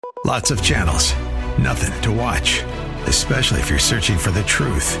Lots of channels, nothing to watch, especially if you're searching for the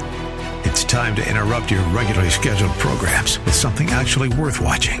truth. It's time to interrupt your regularly scheduled programs with something actually worth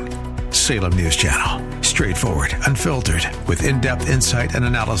watching. Salem News Channel. Straightforward, unfiltered, with in-depth insight and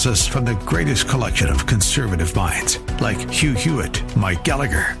analysis from the greatest collection of conservative minds like Hugh Hewitt, Mike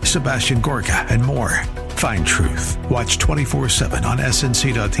Gallagher, Sebastian Gorka, and more. Find truth. Watch 24/7 on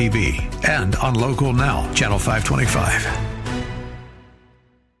snc.tv and on Local Now, Channel 525.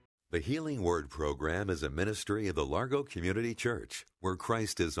 The Healing Word program is a ministry of the Largo Community Church, where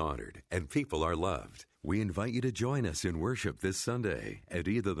Christ is honored and people are loved. We invite you to join us in worship this Sunday at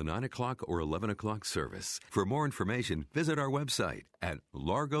either the 9 o'clock or 11 o'clock service. For more information, visit our website at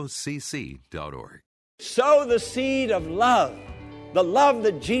largocc.org. Sow the seed of love, the love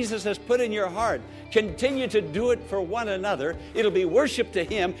that Jesus has put in your heart. Continue to do it for one another. It'll be worship to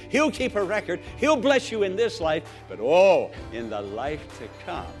Him. He'll keep a record. He'll bless you in this life, but in the life to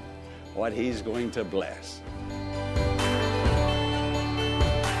come, what He's going to bless.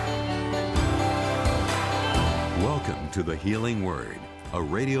 Welcome to the Healing Word, a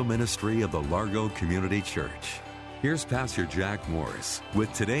radio ministry of the Largo Community Church. Here's Pastor Jack Morris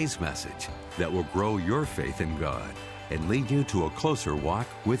with today's message that will grow your faith in God and lead you to a closer walk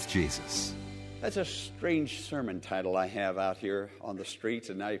with Jesus. That's a strange sermon title I have out here on the streets,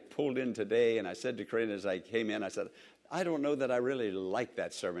 and I pulled in today, and I said to Corinne as I came in, I said, I don't know that I really like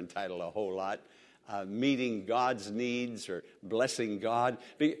that sermon title a whole lot, meeting God's needs or blessing God,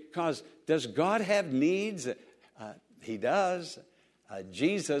 because does God have needs? He does.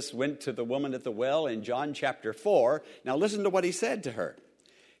 Jesus went to the woman at the well in John chapter 4. Now listen to what He said to her.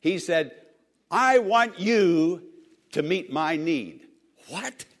 He said, I want you to meet my need.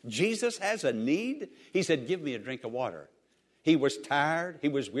 What? Jesus has a need? He said, give me a drink of water. He was tired. He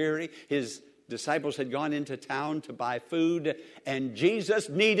was weary. His disciples had gone into town to buy food, and Jesus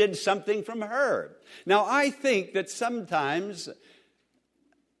needed something from her. Now, I think that sometimes,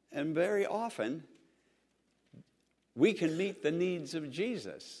 and very often, we can meet the needs of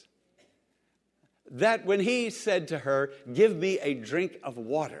Jesus. That when He said to her, give me a drink of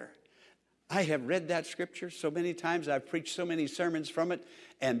water, I have read that scripture so many times. I've preached so many sermons from it.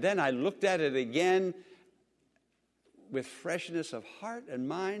 And then I looked at it again with freshness of heart and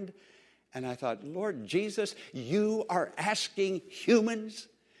mind. And I thought, Lord Jesus, you are asking humans.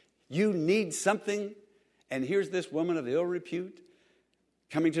 You need something. And here's this woman of ill repute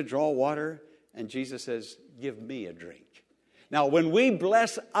coming to draw water. And Jesus says, give me a drink. Now, when we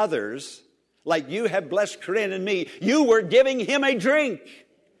bless others, like you have blessed Corinne and me, you were giving him a drink.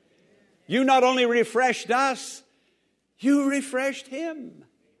 You not only refreshed us, you refreshed him.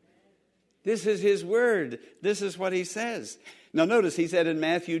 This is His word. This is what He says. Now notice He said in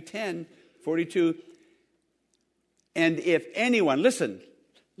Matthew 10:42, and if anyone, listen,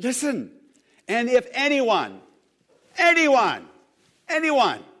 and if anyone,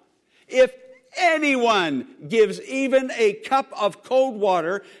 if anyone gives even a cup of cold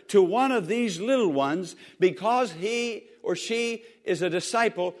water to one of these little ones because he or she is a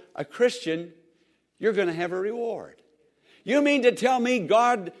disciple, a Christian, you're going to have a reward. You mean to tell me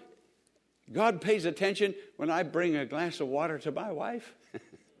God pays attention when I bring a glass of water to my wife?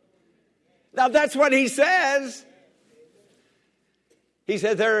 Now that's what He says. He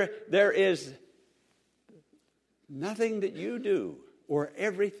said there is nothing that you do or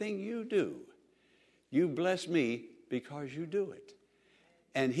everything you do. You bless me because you do it.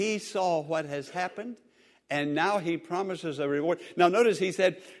 And He saw what has happened, and now He promises a reward. Now notice He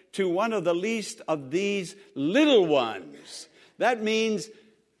said, to one of the least of these little ones. That means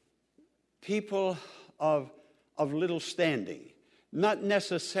people of little standing, not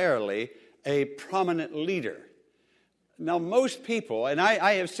necessarily a prominent leader. Now most people, and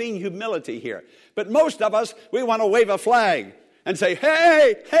I have seen humility here, but most of us, we want to wave a flag and say,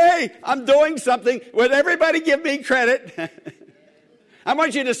 hey, I'm doing something. Would everybody give me credit? I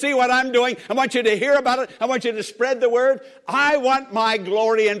want you to see what I'm doing. I want you to hear about it. I want you to spread the word. I want my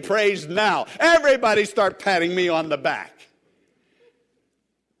glory and praise now. Everybody start patting me on the back.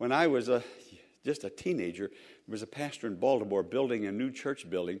 When I was just a teenager, there was a pastor in Baltimore building a new church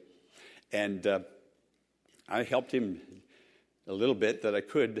building. And I helped him a little bit that I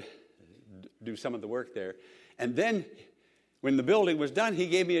could do some of the work there. And then when the building was done, he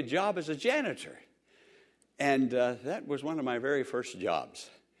gave me a job as a janitor. And that was one of my very first jobs.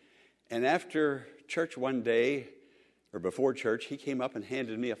 And after church one day, or before church, he came up and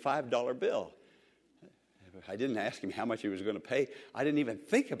handed me a $5 bill. I didn't ask him how much he was going to pay. I didn't even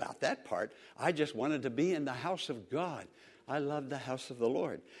think about that part. I just wanted to be in the house of God. I loved the house of the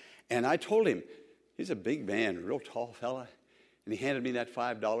Lord. And I told him, he's a big man, a real tall fella. And And he handed me that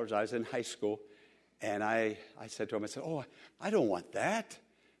 $5. I was in high school. And I said to him, oh, I don't want that.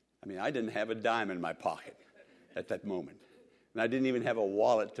 I mean, I didn't have a dime in my pocket at that moment. And I didn't even have a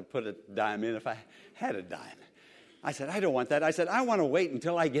wallet to put a dime in if I had a dime. I said, I don't want that. I said, I want to wait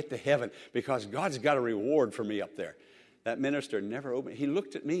until I get to heaven because God's got a reward for me up there. That minister never opened. He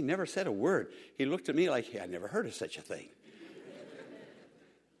looked at me, never said a word. He looked at me like, I never heard of such a thing.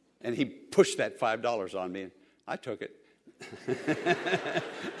 And he pushed that $5 on me, and I took it.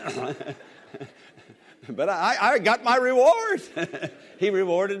 But I got my reward. He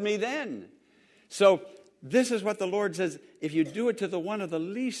rewarded me then. So this is what the Lord says, if you do it to the one of the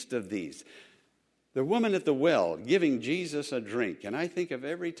least of these. The woman at the well giving Jesus a drink. And I think of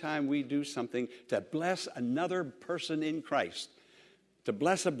every time we do something to bless another person in Christ, to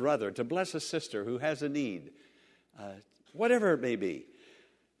bless a brother, to bless a sister who has a need, whatever it may be.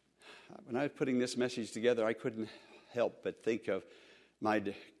 When I was putting this message together, I couldn't help but think of my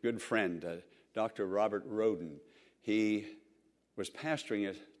good friend, Dr. Robert Roden. He was pastoring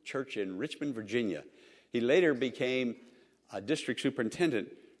a church in Richmond, Virginia. He later became a district superintendent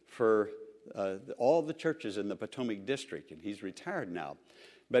for all the churches in the Potomac District, and he's retired now.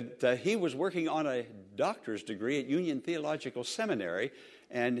 But he was working on a doctor's degree at Union Theological Seminary,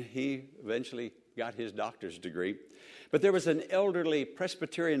 and he eventually got his doctor's degree. But there was an elderly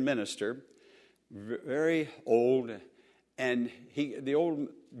Presbyterian minister, very old, and the old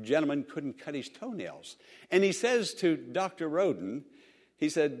gentleman couldn't cut his toenails. And he says to Dr. Roden, he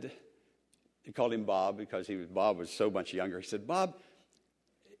said, he called him Bob because Bob was so much younger. He said, Bob,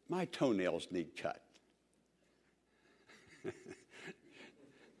 my toenails need cut.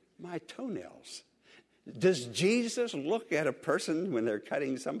 My toenails. Does Jesus look at a person when they're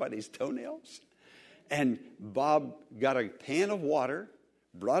cutting somebody's toenails? And Bob got a pan of water,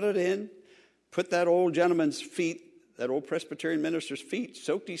 brought it in, put that old gentleman's feet, that old Presbyterian minister's feet,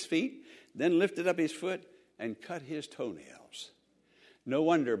 soaked his feet, then lifted up his foot and cut his toenails. No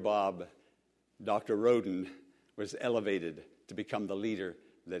wonder Dr. Roden was elevated to become the leader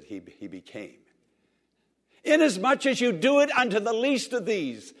that he became. Inasmuch as you do it unto the least of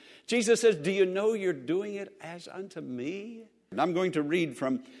these. Jesus says, do you know you're doing it as unto me? And I'm going to read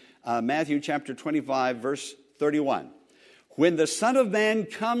from Matthew chapter 25, verse 31. When the Son of Man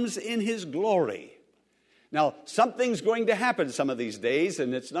comes in his glory. Now, something's going to happen some of these days,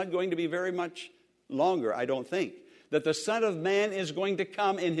 and it's not going to be very much longer, I don't think, that the Son of Man is going to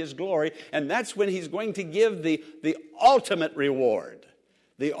come in his glory, and that's when he's going to give the ultimate reward.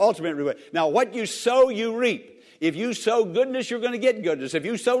 The ultimate reward. Now, what you sow, you reap. If you sow goodness, you're going to get goodness. If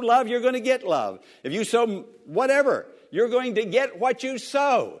you sow love, you're going to get love. If you sow whatever, you're going to get what you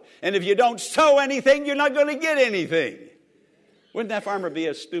sow. And if you don't sow anything, you're not going to get anything. Wouldn't that farmer be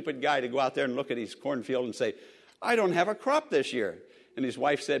a stupid guy to go out there and look at his cornfield and say, I don't have a crop this year? And his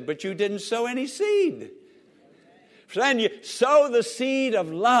wife said, but you didn't sow any seed. Then you sow the seed of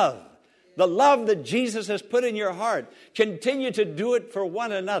love. The love that Jesus has put in your heart. Continue to do it for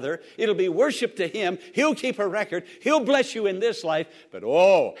one another. It'll be worship to him. He'll keep a record. He'll bless you in this life. But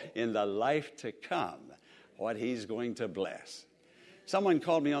in the life to come, what he's going to bless. Someone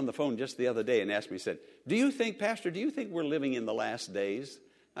called me on the phone just the other day and asked me, said, Pastor, do you think we're living in the last days?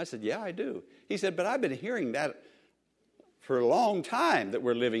 I said, yeah, I do. He said, but I've been hearing that for a long time, that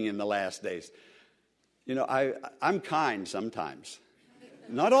we're living in the last days. You know, I'm kind sometimes.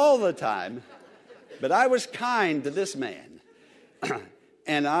 Not all the time, but I was kind to this man.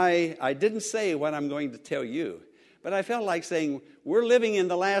 And I didn't say what I'm going to tell you, but I felt like saying, we're living in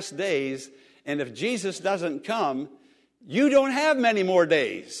the last days, and if Jesus doesn't come, you don't have many more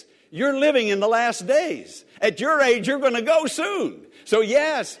days. You're living in the last days. At your age, you're going to go soon. So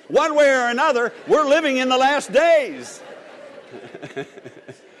yes, one way or another, we're living in the last days.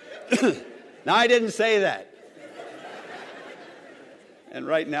 Now, I didn't say that. And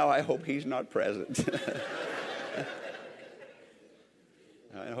right now, I hope he's not present.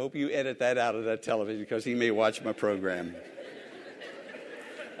 I hope you edit that out of that television because he may watch my program.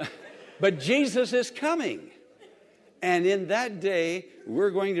 But Jesus is coming. And in that day, we're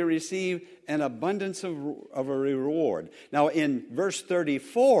going to receive an abundance of a reward. Now, in verse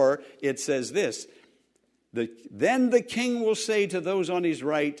 34, it says this. Then the king will say to those on his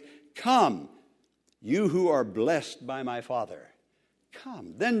right, come, you who are blessed by my Father.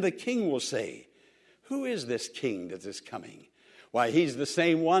 Come. Then the king will say, who is this king that is coming? Why, he's the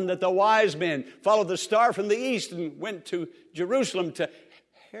same one that the wise men followed the star from the east and went to Jerusalem to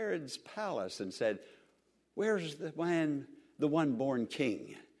Herod's palace and said, where's the one born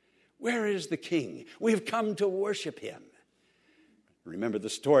king? Where is the king? We've come to worship him. Remember the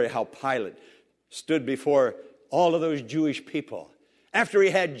story how Pilate stood before all of those Jewish people. After he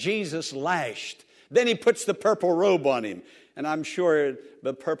had Jesus lashed, then he puts the purple robe on him. And I'm sure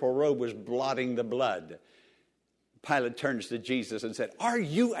the purple robe was blotting the blood. Pilate turns to Jesus and said, "Are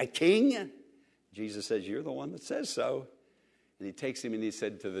you a king?" Jesus says, "You're the one that says so." And he takes him and he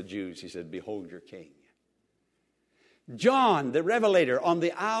said to the Jews, he said, "Behold your king." John, the Revelator, on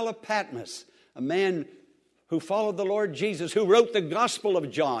the Isle of Patmos, a man who followed the Lord Jesus, who wrote the Gospel of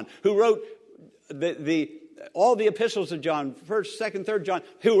John, who wrote all the epistles of John, 1st, 2nd, 3rd John,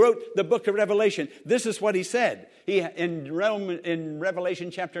 who wrote the book of Revelation. This is what he said. In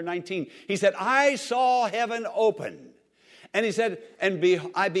Revelation chapter 19, he said, "I saw heaven open." And he said,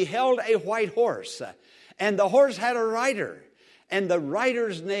 I beheld a white horse, and the horse had a rider, and the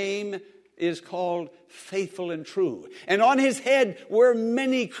rider's name is called Faithful and True. And on his head were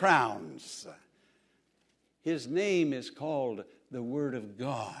many crowns. His name is called the Word of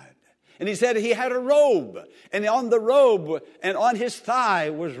God. And he said he had a robe, and on the robe and on his thigh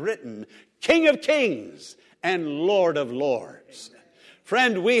was written, King of Kings and Lord of Lords.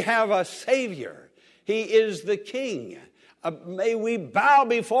 Friend, we have a Savior. He is the King. May we bow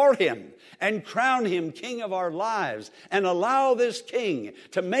before him and crown him King of our lives and allow this King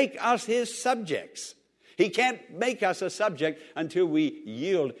to make us his subjects. He can't make us a subject until we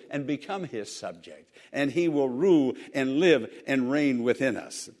yield and become his subject. And he will rule and live and reign within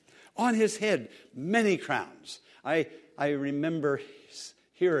us. On his head, many crowns. I remember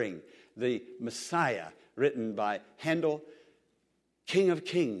hearing the Messiah written by Handel, King of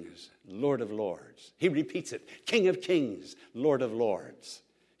Kings, Lord of Lords. He repeats it, King of Kings, Lord of Lords.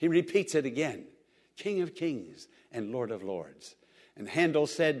 He repeats it again, King of Kings and Lord of Lords. And Handel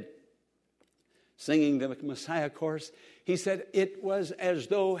said, singing the Messiah chorus, he said, "It was as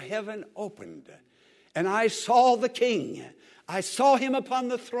though heaven opened, and I saw the King. I saw him upon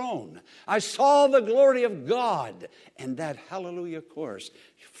the throne. I saw the glory of God." And that hallelujah chorus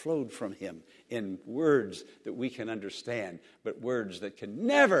flowed from him in words that we can understand, but words that can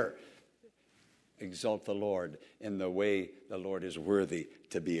never exalt the Lord in the way the Lord is worthy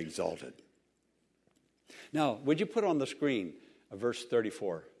to be exalted. Now, would you put on the screen verse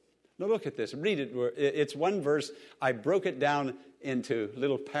 34? Now look at this. Read it. It's one verse. I broke it down into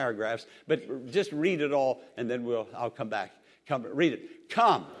little paragraphs, but just read it all, and then I'll come back. Come, read it.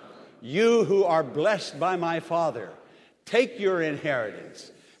 "Come, you who are blessed by my Father, take your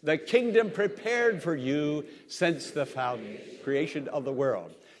inheritance, the kingdom prepared for you since the creation of the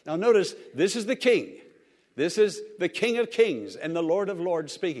world." Now notice, this is the King. This is the King of Kings and the Lord of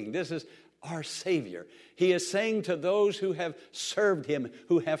Lords speaking. This is our Savior. He is saying to those who have served him,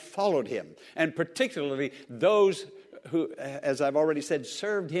 who have followed him, and particularly those who, as I've already said,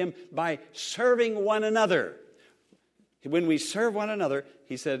 served him by serving one another. When we serve one another,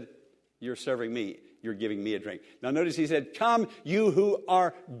 he said, "You're serving me. You're giving me a drink." Now notice he said, "Come, you who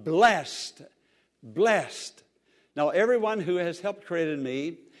are blessed." Blessed. Now everyone who has helped create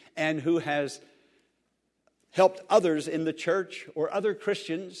me and who has helped others in the church or other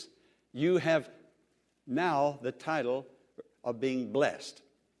Christians, you have now the title of being blessed.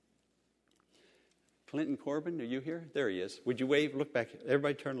 Clinton Corbin, are you here? There he is. Would you wave? Look back.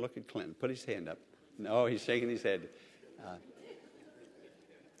 Everybody turn and look at Clinton. Put his hand up. No, he's shaking his head.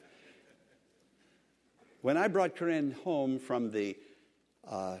 When I brought Corinne home from the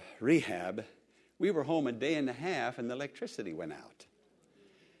rehab, we were home a day and a half and the electricity went out.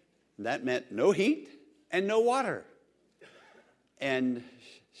 That meant no heat and no water. And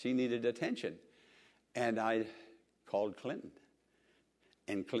she needed attention. And I called Clinton.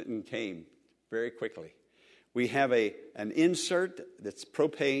 And Clinton came very quickly. We have an insert that's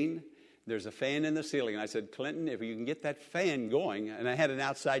propane. There's a fan in the ceiling. And I said, "Clinton, if you can get that fan going," and I had an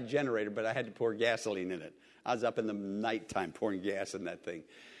outside generator, but I had to pour gasoline in it. I was up in the nighttime pouring gas in that thing.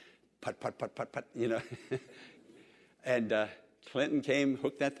 Put, put, put, put, put, you know. And Clinton came,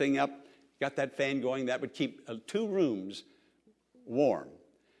 hooked that thing up, got that fan going. That would keep 2 rooms warm.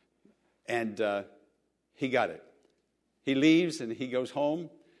 And he got it. He leaves and he goes home.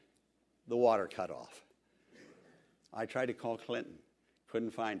 The water cut off. I tried to call Clinton.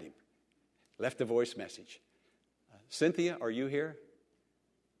 Couldn't find him. Left a voice message. "Cynthia, are you here?"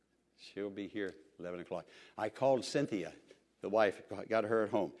 She'll be here 11 o'clock. I called Cynthia, the wife, got her at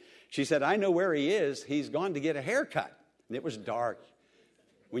home. She said, "I know where he is. He's gone to get a haircut." And it was dark.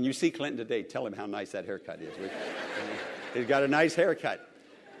 When you see Clinton today, tell him how nice that haircut is. He's got a nice haircut.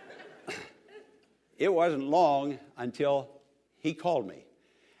 It wasn't long until he called me.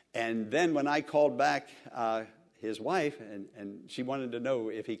 And then when I called back his wife, and she wanted to know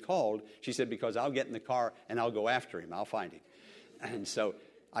if he called, she said, "Because I'll get in the car and I'll go after him. I'll find him." And so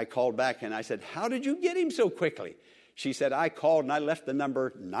I called back and I said, how did you get him so quickly? She said, I called and I left the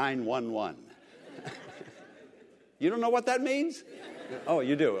number 911. You don't know what that means? Oh,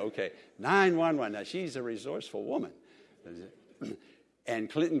 you do? Okay. 911. Now, she's a resourceful woman. And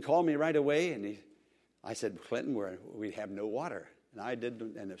Clinton called me right away, and I said, Clinton, we have no water. And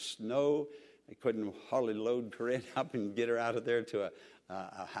and the snow, I couldn't hardly load Corinne up and get her out of there to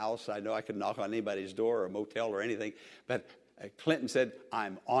a house. I know I could knock on anybody's door or a motel or anything. But Clinton said,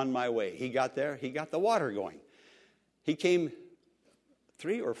 I'm on my way. He got there. He got the water going. He came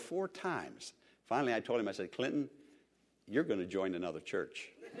 3 or 4 times. Finally, I told him, I said, Clinton, you're going to join another church.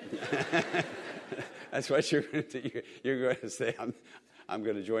 That's what you're going to do. You're going to say, I'm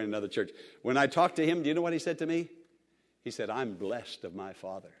going to join another church. When I talked to him, do you know what he said to me? He said, I'm blessed of my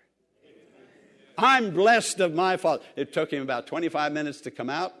Father. I'm blessed of my Father. It took him about 25 minutes to come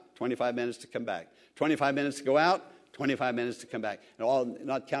out, 25 minutes to come back. 25 minutes to go out, 25 minutes to come back. And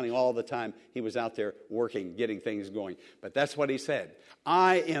not counting all the time he was out there working, getting things going. But that's what he said.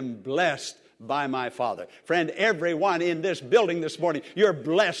 I am blessed by my Father. Friend, everyone in this building this morning, you're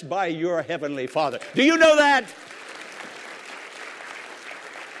blessed by your Heavenly Father. Do you know that?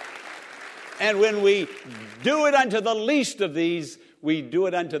 And when we do it unto the least of these, we do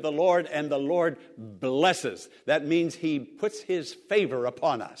it unto the Lord, and the Lord blesses. That means He puts His favor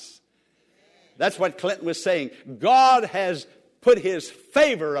upon us. That's what Clinton was saying. God has put His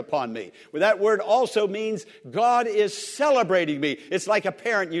favor upon me. Well, that word also means God is celebrating me. It's like a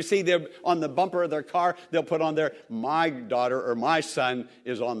parent. You see them on the bumper of their car, they'll put on there, my daughter or my son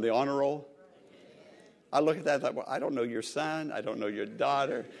is on the honor roll. I look at that and thought, well, I don't know your son. I don't know your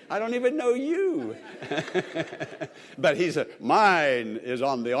daughter. I don't even know you. But he said, mine is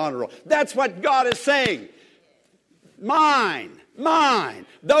on the honor roll. That's what God is saying. Mine.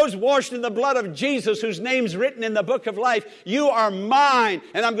 Those washed in the blood of Jesus, whose name's written in the book of life, you are mine,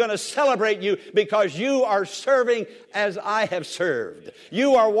 and I'm going to celebrate you because you are serving as I have served.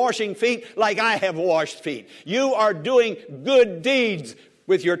 You are washing feet like I have washed feet. You are doing good deeds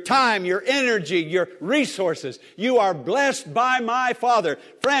with your time, your energy, your resources. You are blessed by my Father.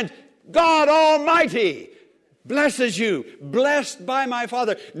 Friend, God Almighty blesses you, blessed by my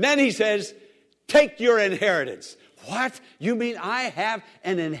Father. And then He says, take your inheritance. What? You mean I have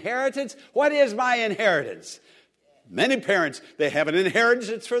an inheritance? What is my inheritance? Many parents, they have an inheritance.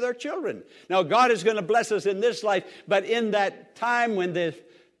 It's for their children. Now, God is going to bless us in this life, but in that time when the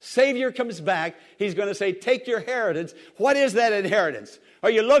Savior comes back, He's going to say, take your inheritance. What is that inheritance? Are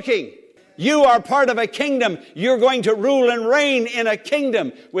you looking? You are part of a kingdom. You're going to rule and reign in a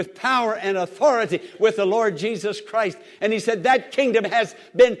kingdom with power and authority with the Lord Jesus Christ. And He said that kingdom has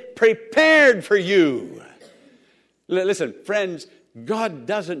been prepared for you. Listen, friends, God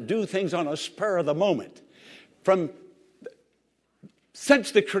doesn't do things on a spur of the moment.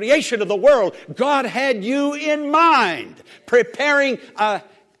 Since the creation of the world, God had you in mind, preparing an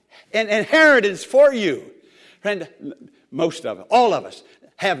inheritance for you. Friend, most of us, all of us,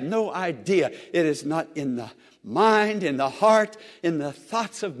 have no idea. It is not in the mind, in the heart, in the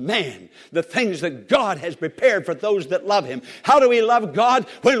thoughts of man, the things that God has prepared for those that love Him. How do we love God?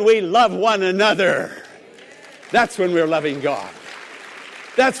 When we love one another. That's when we're loving God.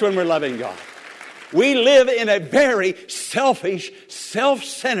 That's when we're loving God. We live in a very selfish,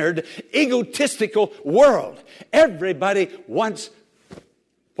 self-centered, egotistical world. Everybody wants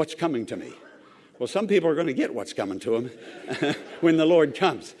what's coming to me. Well, some people are going to get what's coming to them when the Lord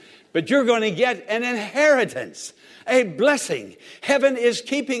comes. But you're going to get an inheritance, a blessing. Heaven is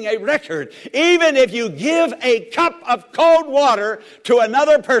keeping a record. Even if you give a cup of cold water to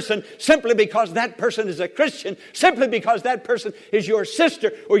another person simply because that person is a Christian, simply because that person is your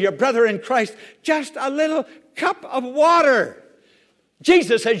sister or your brother in Christ, just a little cup of water.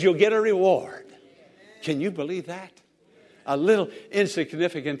 Jesus says you'll get a reward. Can you believe that? A little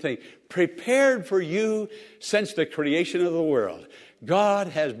insignificant thing prepared for you since the creation of the world. God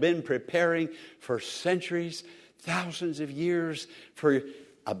has been preparing for centuries, thousands of years for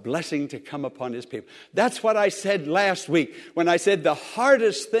a blessing to come upon His people. That's what I said last week when I said the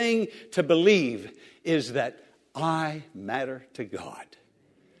hardest thing to believe is that I matter to God.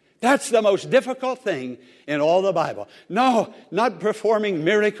 That's the most difficult thing in all the Bible. No, not performing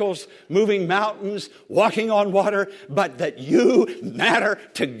miracles, moving mountains, walking on water, but that you matter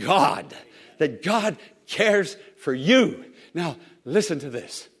to God. That God cares for you. Now, listen to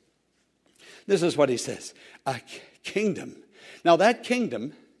this. This is what He says. A kingdom. Now, that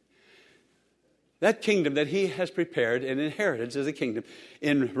kingdom that He has prepared, an inheritance is a kingdom.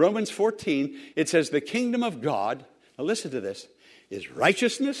 In Romans 14, it says the kingdom of God, now listen to this, is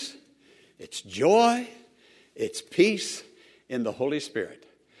righteousness, it's joy, it's peace in the Holy Spirit.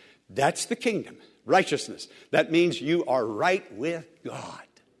 That's the kingdom. Righteousness. That means you are right with God.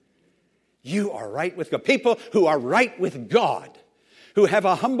 You are right with God. People who are right with God, who have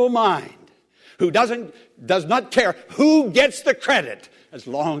a humble mind, who does not care who gets the credit as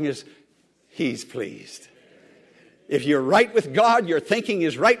long as He's pleased. If you're right with God, your thinking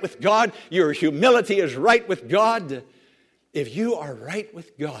is right with God, your humility is right with God. If you are right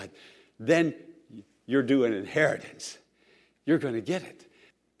with God, then you're due an inheritance. You're going to get it.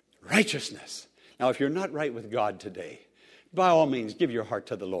 Righteousness. Now, if you're not right with God today, by all means, give your heart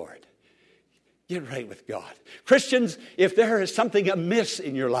to the Lord. Get right with God. Christians, if there is something amiss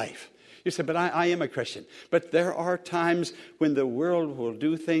in your life, you say, but I am a Christian. But there are times when the world will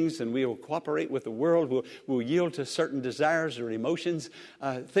do things and we will cooperate with the world, we'll yield to certain desires or emotions,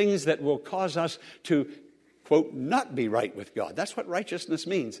 things that will cause us to, quote, not be right with God. That's what righteousness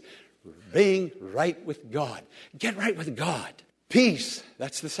means. Being right with God. Get right with God. Peace.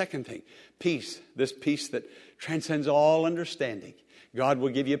 That's the second thing. Peace. This peace that transcends all understanding. God will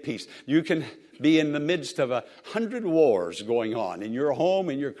give you peace. You can be in the midst of 100 wars going on in your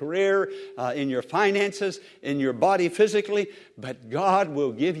home, in your career, in your finances, in your body physically, but God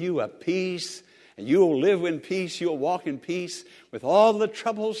will give you a peace, and you will live in peace. You'll walk in peace with all the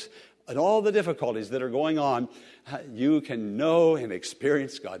troubles and all the difficulties that are going on. You can know and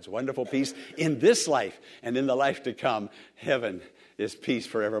experience God's wonderful peace in this life and in the life to come. Heaven is peace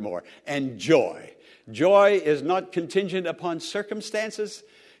forevermore. And joy. Joy is not contingent upon circumstances.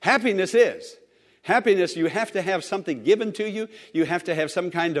 Happiness is. Happiness, you have to have something given to you. You have to have some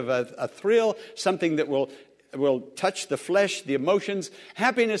kind of a thrill, something that will touch the flesh, the emotions.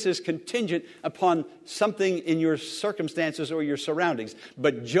 Happiness is contingent upon something in your circumstances or your surroundings.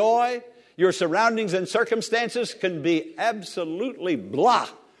 But joy, your surroundings and circumstances can be absolutely blah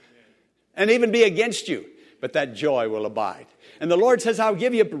and even be against you. But that joy will abide. And the Lord says, I'll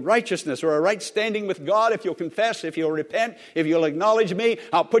give you righteousness or a right standing with God if you'll confess, if you'll repent, if you'll acknowledge me.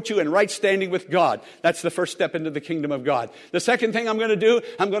 I'll put you in right standing with God. That's the first step into the kingdom of God. The second thing I'm going to do,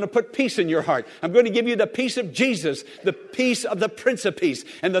 I'm going to put peace in your heart. I'm going to give you the peace of Jesus, the peace of the Prince of Peace.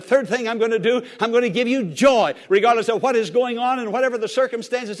 And the third thing I'm going to do, I'm going to give you joy. Regardless of what is going on and whatever the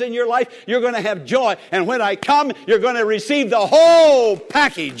circumstances in your life, you're going to have joy. And when I come, you're going to receive the whole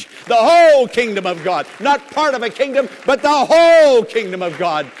package, the whole kingdom of God. Not part of a kingdom, but the whole kingdom of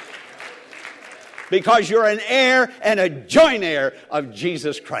God, because you're an heir and a joint heir of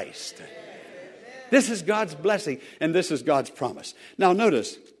Jesus Christ. This is God's blessing and this is God's promise. Now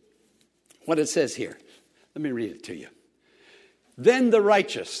notice what it says here. Let me read it to you. Then the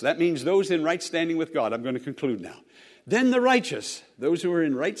righteous, that means those in right standing with God. I'm going to conclude now. Then the righteous, those who are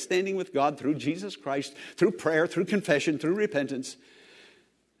in right standing with God through Jesus Christ, through prayer, through confession, through repentance,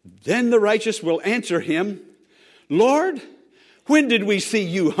 then the righteous will answer him, Lord, when did we see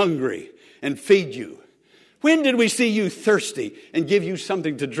you hungry and feed you? When did we see you thirsty and give you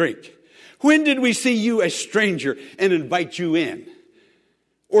something to drink? When did we see you a stranger and invite you in?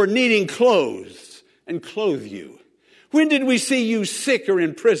 Or needing clothes and clothe you? When did we see you sick or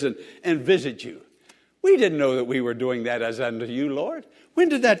in prison and visit you? We didn't know that we were doing that as unto you, Lord. When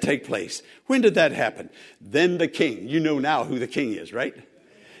did that take place? When did that happen? Then the king, you know now who the king is, right?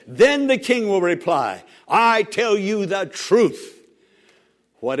 Then the king will reply, I tell you the truth.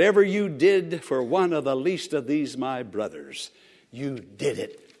 Whatever you did for one of the least of these my brothers, you did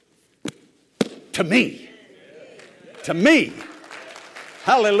it to me. To me.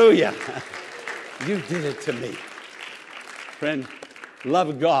 Hallelujah. You did it to me. Friend,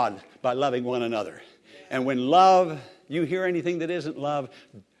 love God by loving one another. And when love, you hear anything that isn't love,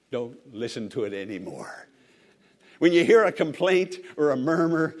 don't listen to it anymore. When you hear a complaint or a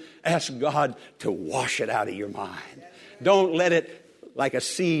murmur, ask God to wash it out of your mind. Don't let it, like a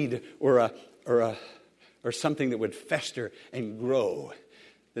seed or something that would fester and grow.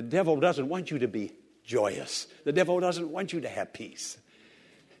 The devil doesn't want you to be joyous. The devil doesn't want you to have peace.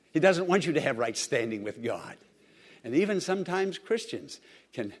 He doesn't want you to have right standing with God. And even sometimes Christians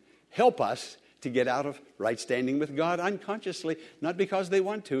can help us to get out of right standing with God unconsciously, not because they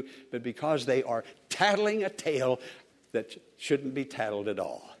want to, but because they are tattling a tale that shouldn't be tattled at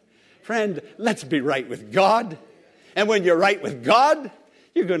all. Friend, let's be right with God. And when you're right with God,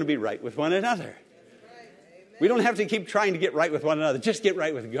 you're going to be right with one another. We don't have to keep trying to get right with one another. Just get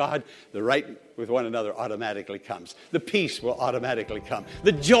right with God. The right with one another automatically comes. The peace will automatically come.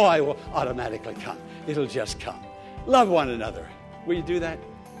 The joy will automatically come. It'll just come. Love one another. Will you do that?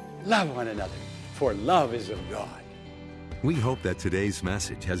 Love one another, for love is of God. We hope that today's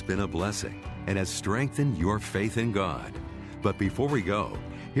message has been a blessing and has strengthened your faith in God. But before we go,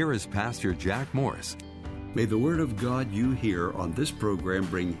 here is Pastor Jack Morris. May the Word of God you hear on this program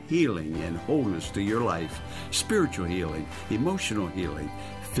bring healing and wholeness to your life, spiritual healing, emotional healing,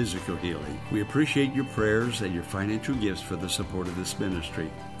 physical healing. We appreciate your prayers and your financial gifts for the support of this ministry.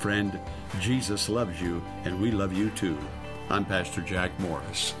 Friend, Jesus loves you, and we love you too. I'm Pastor Jack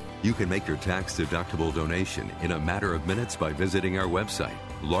Morris. You can make your tax-deductible donation in a matter of minutes by visiting our website,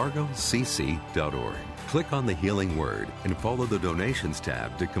 largocc.org. Click on the Healing Word and follow the Donations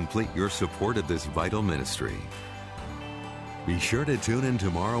tab to complete your support of this vital ministry. Be sure to tune in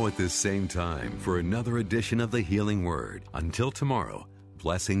tomorrow at this same time for another edition of the Healing Word. Until tomorrow,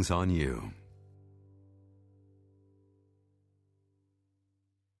 blessings on you.